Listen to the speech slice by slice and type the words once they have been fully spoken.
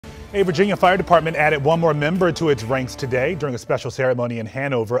A Virginia Fire Department added one more member to its ranks today. During a special ceremony in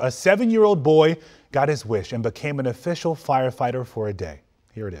Hanover, a 7-year-old boy got his wish and became an official firefighter for a day.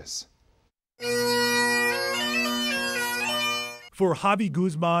 Here it is. For Javi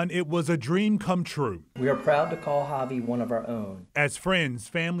Guzman, it was a dream come true. We are proud to call Javi one of our own. As friends,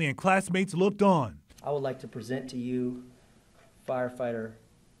 family, and classmates looked on, I would like to present to you firefighter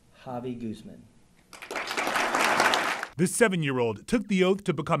Javi Guzman. this 7-year-old took the oath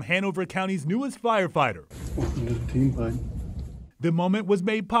to become Hanover County's newest firefighter. Welcome to the team, bud. The moment was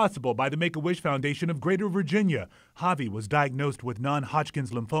made possible by the Make-A-Wish Foundation of Greater Virginia. Javi was diagnosed with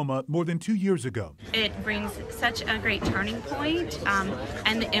non-Hodgkin's lymphoma more than 2 years ago. It brings such a great turning point,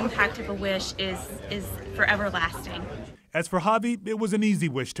 and the impact of a wish is forever lasting. As for Javi, it was an easy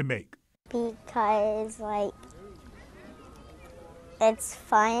wish to make. Because, it's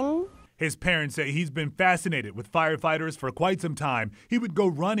fun. His parents say he's been fascinated with firefighters for quite some time. He would go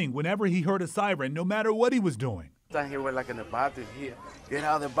running whenever he heard a siren, no matter what he was doing. Down here, we're like in the bathroom here. Get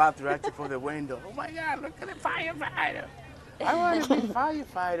out of the bathroom, right from the window. Oh my God, look at the firefighter. I want to be a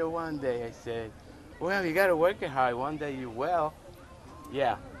firefighter one day, I said. Well, you got to work it hard. One day you will.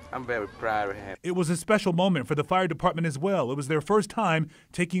 Yeah, I'm very proud of him. It was a special moment for the fire department as well. It was their first time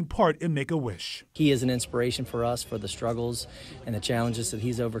taking part in Make-A-Wish. He is an inspiration for us for the struggles and the challenges that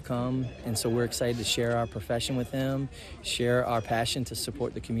he's overcome. And so we're excited to share our profession with him, share our passion to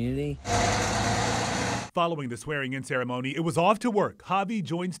support the community. Following the swearing-in ceremony, it was off to work. Javi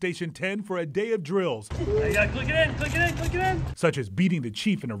joined Station 10 for a day of drills. You gotta click it in, click it in, click it in. Such as beating the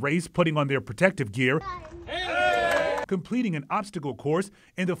chief in a race, putting on their protective gear, completing an obstacle course,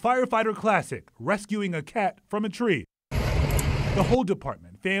 and the Firefighter Classic, rescuing a cat from a tree. The whole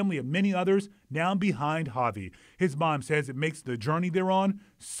department, family, and many others now behind Javi. His mom says it makes the journey they're on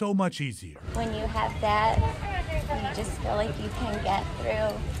so much easier. When you have that, you just feel like you can get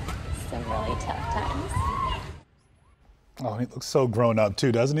through some really tough times. Oh, he looks so grown up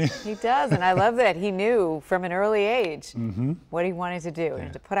too, doesn't he? He does, and I love that he knew from an early age what he wanted to do,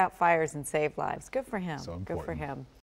 and to put out fires and save lives. Good for him. So good for important. him.